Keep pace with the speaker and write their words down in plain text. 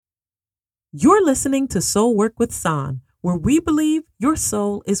You're listening to Soul Work with San, where we believe your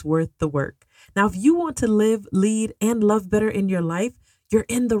soul is worth the work. Now, if you want to live, lead, and love better in your life, you're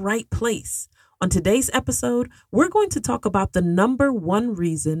in the right place. On today's episode, we're going to talk about the number one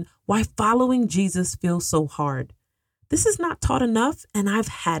reason why following Jesus feels so hard. This is not taught enough, and I've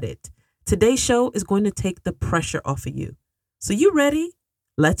had it. Today's show is going to take the pressure off of you. So you ready?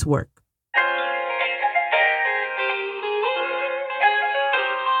 Let's work.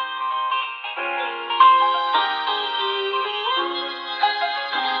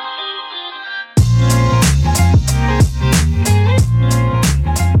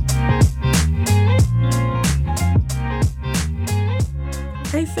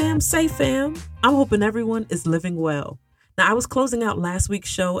 Hey fam, say fam. I'm hoping everyone is living well. Now, I was closing out last week's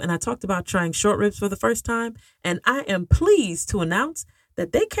show and I talked about trying short ribs for the first time, and I am pleased to announce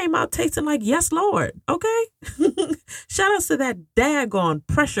that they came out tasting like yes, Lord. Okay? Shout outs to that daggone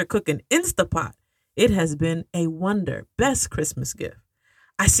pressure cooking Instapot. It has been a wonder. Best Christmas gift.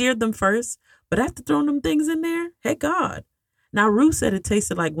 I seared them first, but after throwing them things in there, hey God. Now, Ruth said it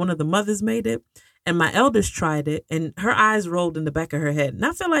tasted like one of the mothers made it. And my eldest tried it, and her eyes rolled in the back of her head. And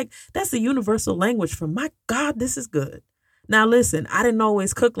I feel like that's the universal language for, my God, this is good. Now, listen, I didn't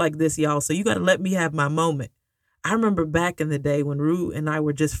always cook like this, y'all, so you got to let me have my moment. I remember back in the day when Rue and I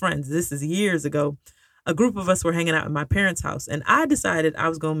were just friends. This is years ago. A group of us were hanging out at my parents' house, and I decided I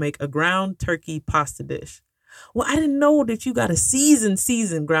was going to make a ground turkey pasta dish. Well, I didn't know that you got to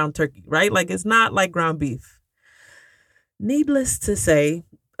season ground turkey, right? Like, it's not like ground beef. Needless to say,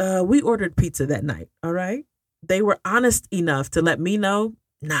 we ordered pizza that night, all right? They were honest enough to let me know,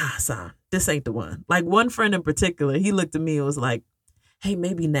 nah, son, this ain't the one. Like one friend in particular, he looked at me and was like, hey,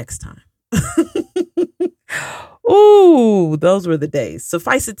 maybe next time. Ooh, those were the days.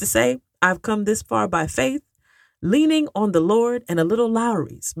 Suffice it to say, I've come this far by faith, leaning on the Lord and a little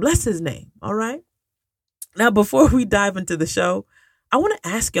Lowry's. Bless his name, all right? Now, before we dive into the show, I want to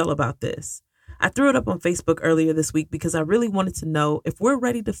ask y'all about this. I threw it up on Facebook earlier this week because I really wanted to know if we're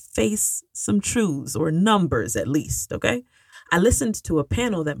ready to face some truths or numbers at least, okay? I listened to a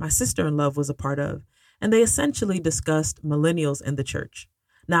panel that my sister-in-law was a part of, and they essentially discussed millennials in the church.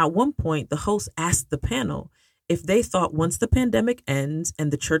 Now, at one point, the host asked the panel if they thought once the pandemic ends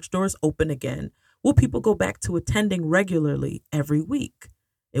and the church doors open again, will people go back to attending regularly every week?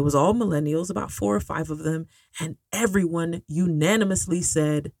 It was all millennials, about 4 or 5 of them, and everyone unanimously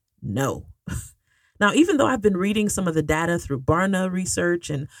said no. Now, even though I've been reading some of the data through Barna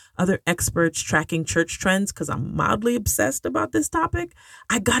research and other experts tracking church trends because I'm mildly obsessed about this topic,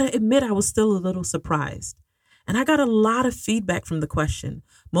 I gotta admit I was still a little surprised. And I got a lot of feedback from the question,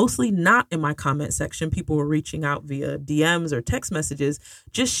 mostly not in my comment section. People were reaching out via DMs or text messages,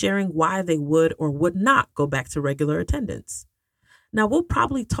 just sharing why they would or would not go back to regular attendance. Now, we'll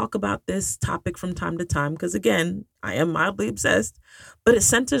probably talk about this topic from time to time because, again, I am mildly obsessed, but it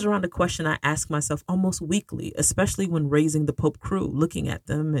centers around a question I ask myself almost weekly, especially when raising the Pope crew, looking at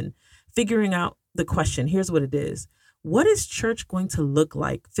them and figuring out the question. Here's what it is. What is church going to look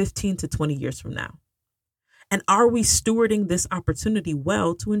like 15 to 20 years from now? And are we stewarding this opportunity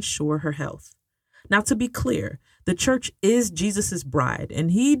well to ensure her health? Now, to be clear, the church is Jesus's bride,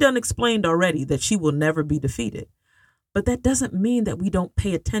 and he done explained already that she will never be defeated. But that doesn't mean that we don't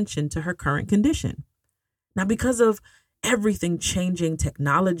pay attention to her current condition. Now, because of everything changing,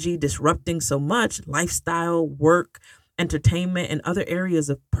 technology disrupting so much, lifestyle, work, entertainment, and other areas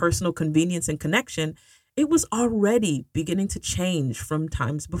of personal convenience and connection, it was already beginning to change from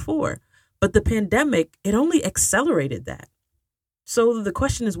times before. But the pandemic, it only accelerated that. So the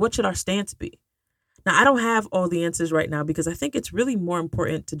question is, what should our stance be? Now, I don't have all the answers right now because I think it's really more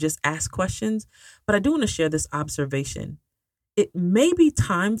important to just ask questions, but I do want to share this observation. It may be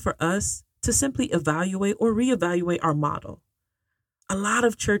time for us to simply evaluate or reevaluate our model. A lot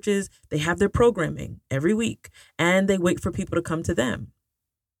of churches, they have their programming every week and they wait for people to come to them.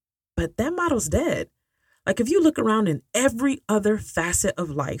 But that model's dead. Like if you look around in every other facet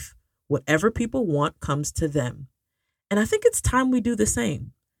of life, whatever people want comes to them. And I think it's time we do the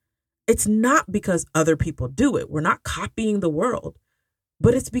same. It's not because other people do it. We're not copying the world,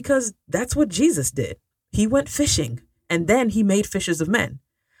 but it's because that's what Jesus did. He went fishing and then he made fishers of men.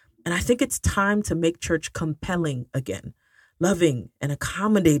 And I think it's time to make church compelling again, loving and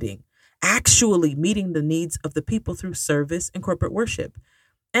accommodating, actually meeting the needs of the people through service and corporate worship,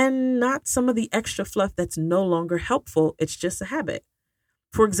 and not some of the extra fluff that's no longer helpful. It's just a habit.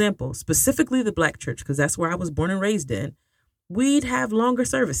 For example, specifically the Black church, because that's where I was born and raised in, we'd have longer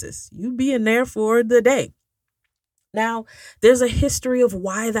services. You'd be in there for the day. Now, there's a history of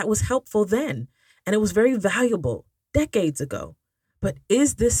why that was helpful then, and it was very valuable decades ago. But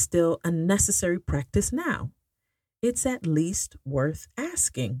is this still a necessary practice now? It's at least worth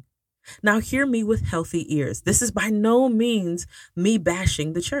asking. Now, hear me with healthy ears. This is by no means me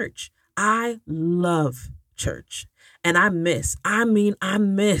bashing the church. I love church and I miss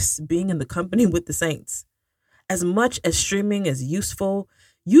being in the company with the saints. As much as streaming is useful,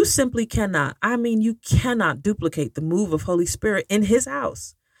 you simply cannot, you cannot duplicate the move of Holy Spirit in his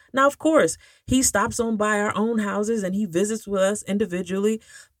house. Now, of course, he stops on by our own houses and he visits with us individually.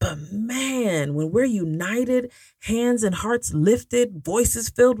 But man, when we're united, hands and hearts lifted, voices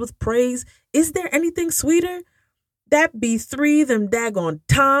filled with praise, is there anything sweeter? That be three them daggone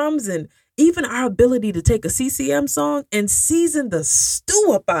toms and even our ability to take a CCM song and season the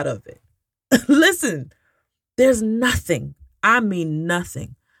stew up out of it. Listen, there's nothing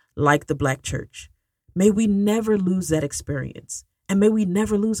like the Black church. May we never lose that experience. And may we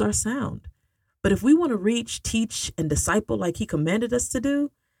never lose our sound. But if we want to reach, teach, and disciple like he commanded us to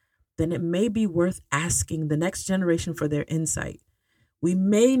do, then it may be worth asking the next generation for their insight. We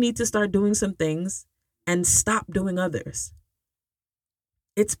may need to start doing some things and stop doing others.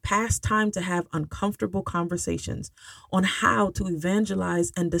 It's past time to have uncomfortable conversations on how to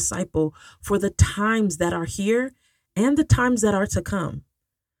evangelize and disciple for the times that are here and the times that are to come.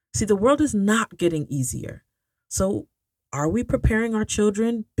 See, the world is not getting easier. So are we preparing our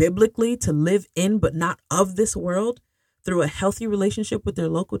children biblically to live in but not of this world through a healthy relationship with their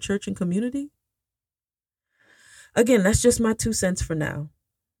local church and community? Again, that's just my 2 cents for now.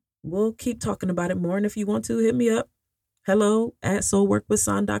 We'll keep talking about it more. And if you want to, hit me up.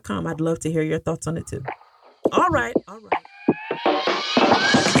 hello@soulworkwithson.com. I'd love to hear your thoughts on it too. All right.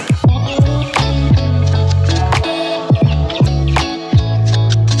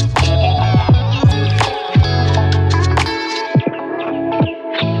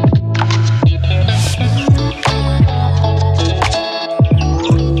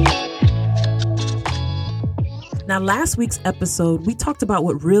 Now, last week's episode, we talked about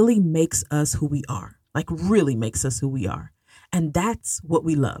what really makes us who we are, really makes us who we are. And that's what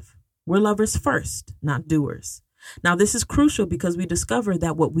we love. We're lovers first, not doers. Now, this is crucial because we discover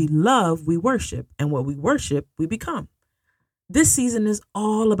that what we love, we worship, and what we worship, we become. This season is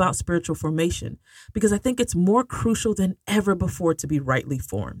all about spiritual formation because I think it's more crucial than ever before to be rightly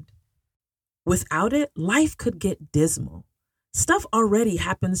formed. Without it, life could get dismal. Stuff already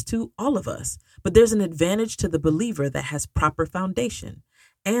happens to all of us, but there's an advantage to the believer that has proper foundation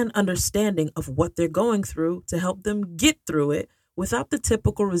and understanding of what they're going through to help them get through it without the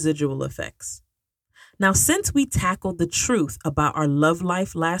typical residual effects. Now, since we tackled the truth about our love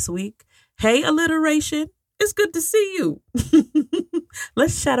life last week, hey, alliteration, it's good to see you.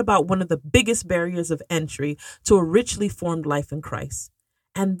 Let's chat about one of the biggest barriers of entry to a richly formed life in Christ,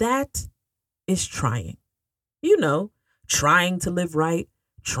 and that is trying. Trying to live right,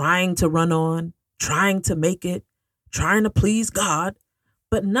 trying to run on, trying to make it, trying to please God.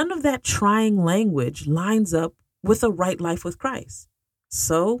 But none of that trying language lines up with a right life with Christ.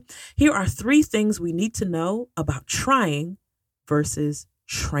 So here are 3 things we need to know about trying versus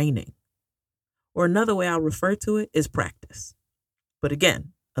training. Or another way I'll refer to it is practice. But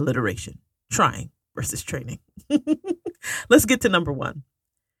again, alliteration, trying versus training. Let's get to number 1.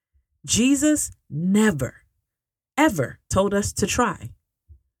 Jesus never ever told us to try,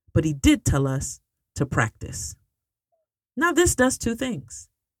 but he did tell us to practice. Now, this does 2 things.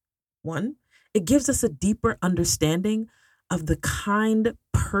 1, it gives us a deeper understanding of the kind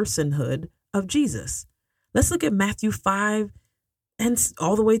personhood of Jesus. Let's look at Matthew 5 and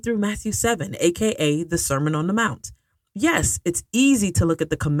all the way through Matthew 7, aka the Sermon on the Mount. Yes, it's easy to look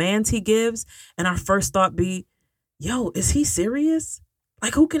at the commands he gives and our first thought be, is he serious?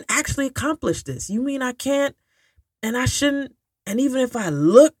 Who can actually accomplish this? You mean I can't? And I shouldn't, and even if I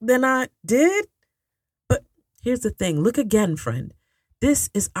look, then I did. But here's the thing. Look again, friend. This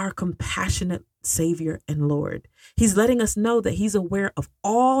is our compassionate Savior and Lord. He's letting us know that he's aware of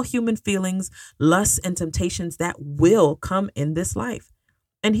all human feelings, lusts, and temptations that will come in this life.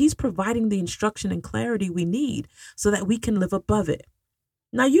 And he's providing the instruction and clarity we need so that we can live above it.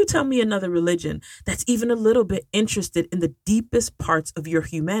 Now, you tell me another religion that's even a little bit interested in the deepest parts of your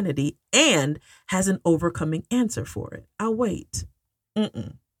humanity and has an overcoming answer for it. I'll wait.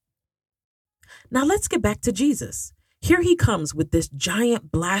 Now, let's get back to Jesus. Here he comes with this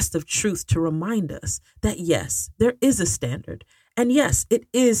giant blast of truth to remind us that, yes, there is a standard. And yes, it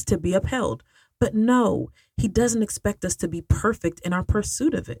is to be upheld. But no, he doesn't expect us to be perfect in our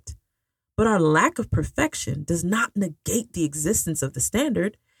pursuit of it. But our lack of perfection does not negate the existence of the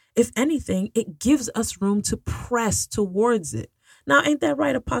standard. If anything, it gives us room to press towards it. Now, ain't that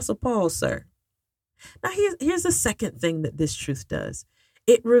right, Apostle Paul, sir? Now, here's the second thing that this truth does.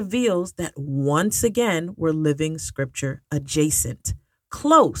 It reveals that once again, we're living scripture adjacent,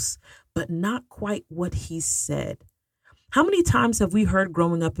 close, but not quite what he said. How many times have we heard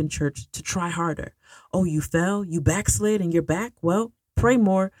growing up in church to try harder? Oh, you fell, you backslid, and you're back? Well, pray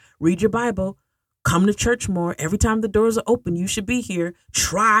more, read your Bible, come to church more. Every time the doors are open, you should be here.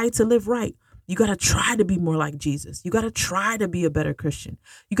 Try to live right. You got to try to be more like Jesus. You got to try to be a better Christian.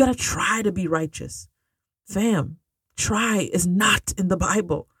 You got to try to be righteous. Fam, try is not in the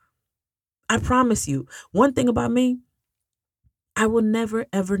Bible. I promise you, one thing about me, I will never,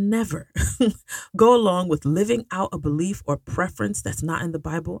 ever, never go along with living out a belief or preference that's not in the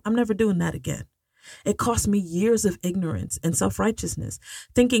Bible. I'm never doing that again. It cost me years of ignorance and self-righteousness,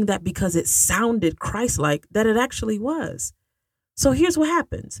 thinking that because it sounded Christ-like, that it actually was. So here's what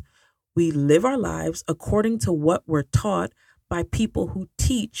happens. We live our lives according to what we're taught by people who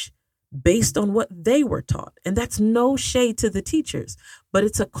teach based on what they were taught. And that's no shade to the teachers, but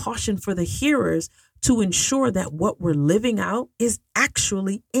it's a caution for the hearers to ensure that what we're living out is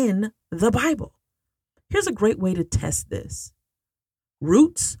actually in the Bible. Here's a great way to test this.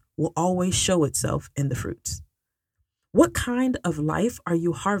 Roots will always show itself in the fruits. What kind of life are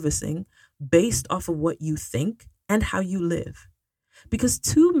you harvesting based off of what you think and how you live? Because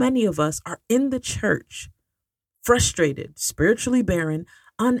too many of us are in the church, frustrated, spiritually barren,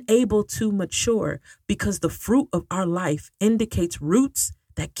 unable to mature because the fruit of our life indicates roots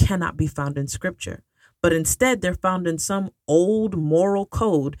that cannot be found in scripture. But instead, they're found in some old moral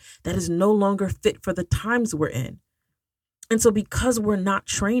code that is no longer fit for the times we're in. And so because we're not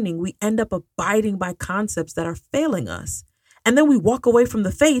training, we end up abiding by concepts that are failing us. And then we walk away from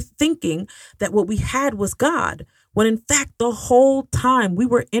the faith thinking that what we had was God, when in fact, the whole time we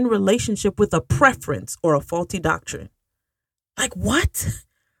were in relationship with a preference or a faulty doctrine. Like what?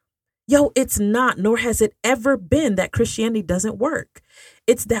 Yo, it's not, nor has it ever been that Christianity doesn't work.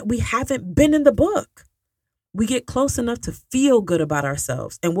 It's that we haven't been in the book. We get close enough to feel good about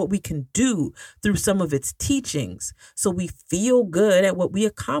ourselves and what we can do through some of its teachings. So we feel good at what we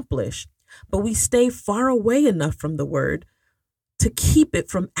accomplish, but we stay far away enough from the word to keep it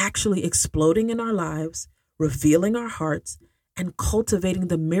from actually exploding in our lives, revealing our hearts, and cultivating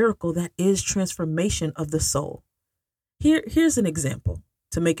the miracle that is transformation of the soul. Here's an example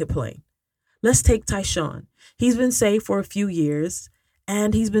to make it plain. Let's take Tyshawn. He's been saved for a few years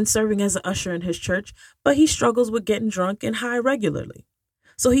and he's been serving as an usher in his church, but he struggles with getting drunk and high regularly.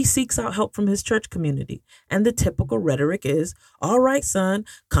 So he seeks out help from his church community. And the typical rhetoric is, all right, son,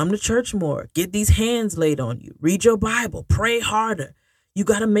 come to church more, get these hands laid on you, read your Bible, pray harder. You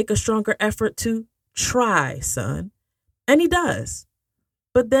got to make a stronger effort to try, son. And he does.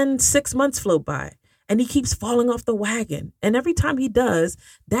 But then 6 months float by. And he keeps falling off the wagon. And every time he does,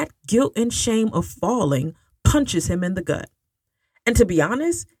 that guilt and shame of falling punches him in the gut. And to be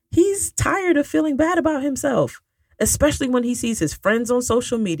honest, he's tired of feeling bad about himself, especially when he sees his friends on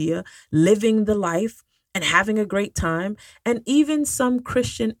social media living the life and having a great time, and even some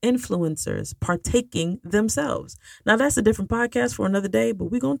Christian influencers partaking themselves. Now, that's a different podcast for another day, but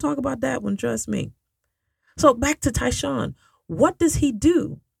we're going to talk about that one, trust me. So back to Tyshawn. What does he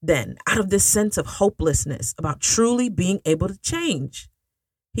do then out of this sense of hopelessness about truly being able to change?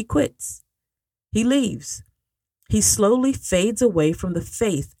 He quits. He leaves. He slowly fades away from the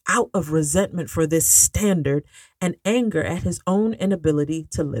faith out of resentment for this standard and anger at his own inability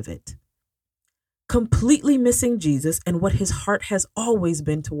to live it. Completely missing Jesus and what his heart has always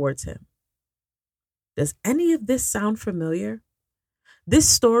been towards him. Does any of this sound familiar? This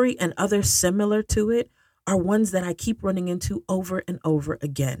story and others similar to it are ones that I keep running into over and over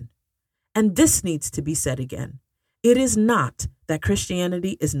again. And this needs to be said again. It is not that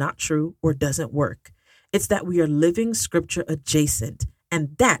Christianity is not true or doesn't work. It's that we are living scripture adjacent,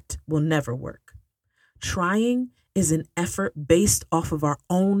 and that will never work. Trying is an effort based off of our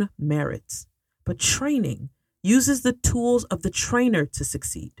own merits, but training uses the tools of the trainer to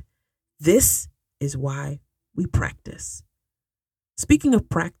succeed. This is why we practice. Speaking of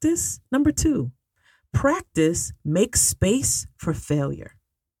practice, number 2, practice makes space for failure.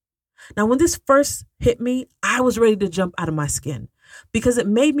 Now, when this first hit me, I was ready to jump out of my skin because it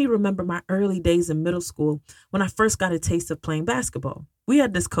made me remember my early days in middle school when I first got a taste of playing basketball. We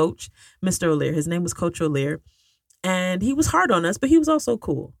had this coach, Mr. O'Leary. His name was Coach O'Leary, and he was hard on us, but he was also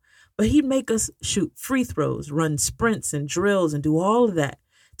cool. But he'd make us shoot free throws, run sprints and drills, and do all of that.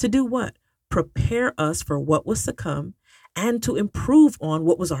 To do what? Prepare us for what was to come and to improve on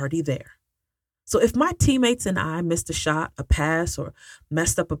what was already there. So if my teammates and I missed a shot, a pass, or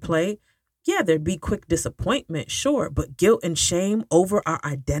messed up a play, yeah, there'd be quick disappointment, sure, but guilt and shame over our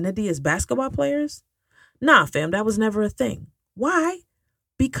identity as basketball players? Nah, fam, that was never a thing. Why?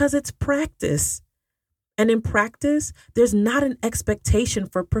 Because it's practice. And in practice, there's not an expectation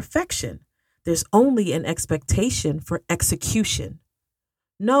for perfection. There's only an expectation for execution.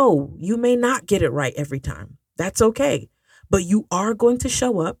 No, you may not get it right every time. That's okay. But you are going to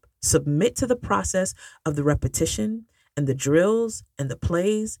show up, submit to the process of the repetition and the drills and the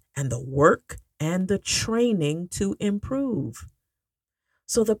plays and the work and the training to improve.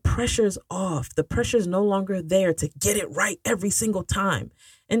 So the pressure's off. The pressure's no longer there to get it right every single time.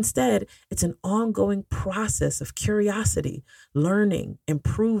 Instead, it's an ongoing process of curiosity, learning,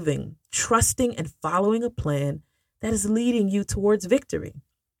 improving, trusting, and following a plan that is leading you towards victory.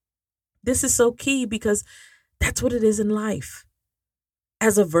 This is so key because that's what it is in life.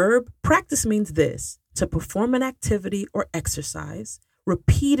 As a verb, practice means this: to perform an activity or exercise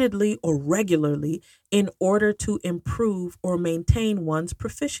repeatedly or regularly in order to improve or maintain one's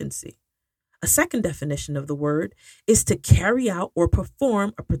proficiency. A second definition of the word is to carry out or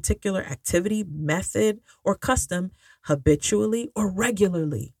perform a particular activity, method, or custom habitually or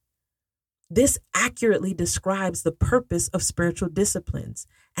regularly. This accurately describes the purpose of spiritual disciplines,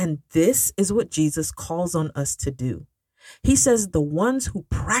 and this is what Jesus calls on us to do. He says the ones who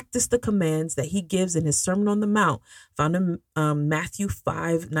practice the commands that he gives in his Sermon on the Mount, found in Matthew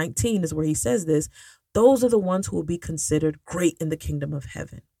 5:19 is where he says this, those are the ones who will be considered great in the kingdom of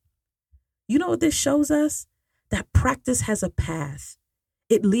heaven. You know what this shows us? That practice has a path.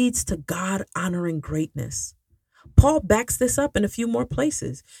 It leads to God honoring greatness. Paul backs this up in a few more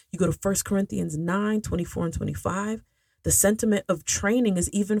places. You go to 1 Corinthians 9:24 and 25. The sentiment of training is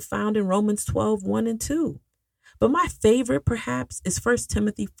even found in Romans 12:1 and 2. But my favorite, perhaps, is 1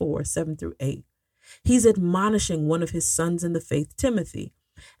 Timothy 4:7 through 8. He's admonishing one of his sons in the faith, Timothy,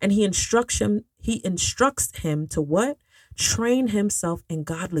 and he instructs him to what? Train himself in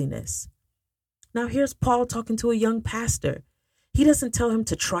godliness. Now, here's Paul talking to a young pastor. He doesn't tell him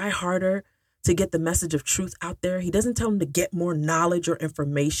to try harder to get the message of truth out there. He doesn't tell him to get more knowledge or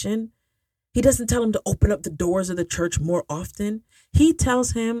information. He doesn't tell him to open up the doors of the church more often. He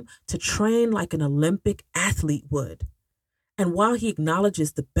tells him to train like an Olympic athlete would. And while he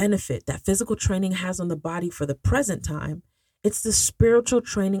acknowledges the benefit that physical training has on the body for the present time, it's the spiritual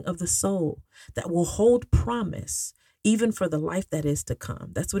training of the soul that will hold promise even for the life that is to come.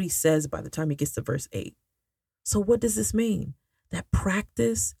 That's what he says by the time he gets to verse 8. So what does this mean? That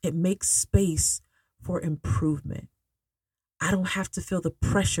practice, it makes space for improvement. I don't have to feel the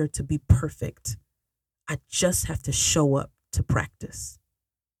pressure to be perfect. I just have to show up to practice.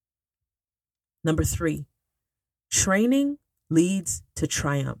 Number 3, training leads to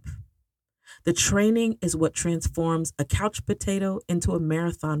triumph. The training is what transforms a couch potato into a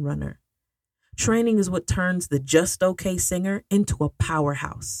marathon runner. Training is what turns the just okay singer into a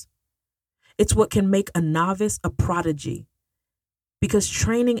powerhouse. It's what can make a novice a prodigy, because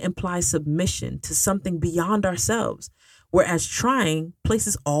training implies submission to something beyond ourselves, whereas trying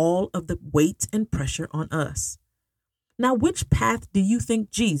places all of the weight and pressure on us. Now, which path do you think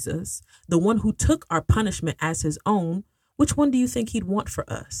Jesus, the one who took our punishment as his own, which one do you think he'd want for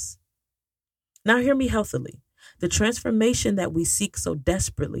us? Now, hear me healthily. The transformation that we seek so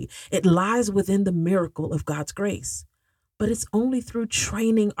desperately, it lies within the miracle of God's grace. But it's only through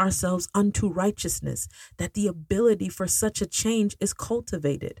training ourselves unto righteousness that the ability for such a change is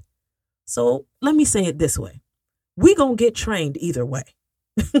cultivated. So let me say it this way. We're going to get trained either way.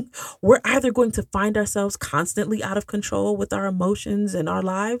 We're either going to find ourselves constantly out of control with our emotions and our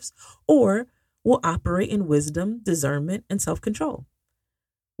lives, or we'll operate in wisdom, discernment, and self-control.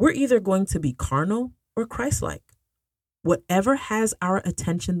 We're either going to be carnal or Christ-like. Whatever has our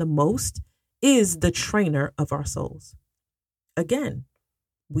attention the most is the trainer of our souls. Again,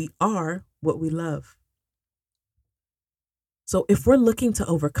 we are what we love. So if we're looking to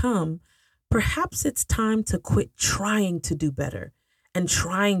overcome, perhaps it's time to quit trying to do better and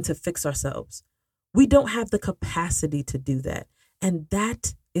trying to fix ourselves. We don't have the capacity to do that. And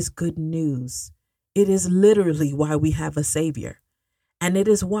that is good news. It is literally why we have a Savior. And it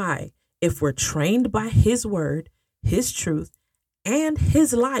is why, if we're trained by his word, his truth, and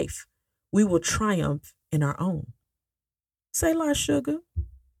his life, we will triumph in our own. Say la, sugar.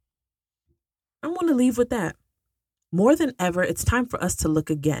 I want to leave with that. More than ever, it's time for us to look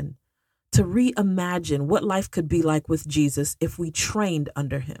again, to reimagine what life could be like with Jesus if we trained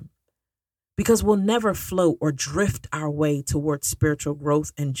under him. Because we'll never float or drift our way towards spiritual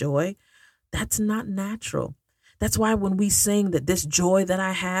growth and joy. That's not natural. That's why when we sing that this joy that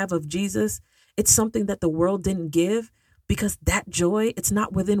I have of Jesus, it's something that the world didn't give, because that joy, it's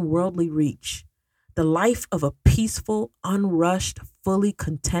not within worldly reach. The life of a peaceful, unrushed, fully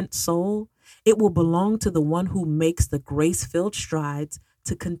content soul, It will belong to the one who makes the grace-filled strides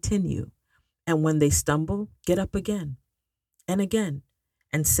to continue. And when they stumble, get up again and again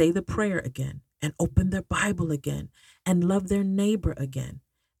and say the prayer again and open their Bible again and love their neighbor again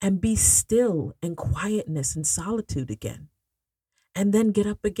and be still in quietness and solitude again. And then get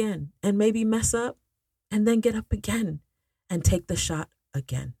up again and maybe mess up and then get up again and take the shot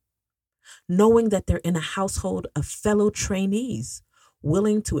again. Knowing that they're in a household of fellow trainees,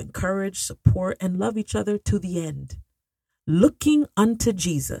 willing to encourage, support, and love each other to the end. Looking unto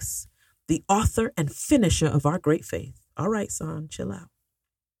Jesus, the author and finisher of our great faith. All right, son, chill out.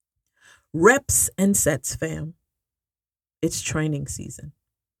 Reps and sets, fam. It's training season.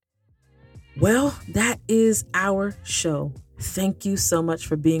 Well, that is our show. Thank you so much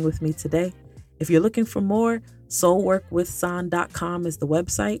for being with me today. If you're looking for more, soulworkwithsan.com is the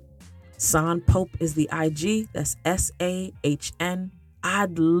website. San Pope is the IG. That's SAHN.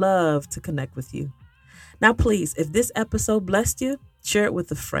 I'd love to connect with you. Now, please, if this episode blessed you, share it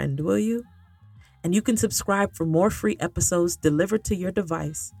with a friend, will you? And you can subscribe for more free episodes delivered to your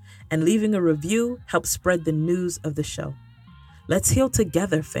device. And leaving a review helps spread the news of the show. Let's heal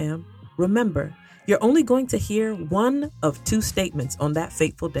together, fam. Remember, you're only going to hear one of two statements on that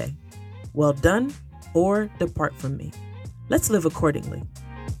fateful day. Well done, or depart from me. Let's live accordingly.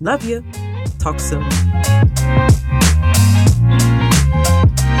 Love you. Talk soon.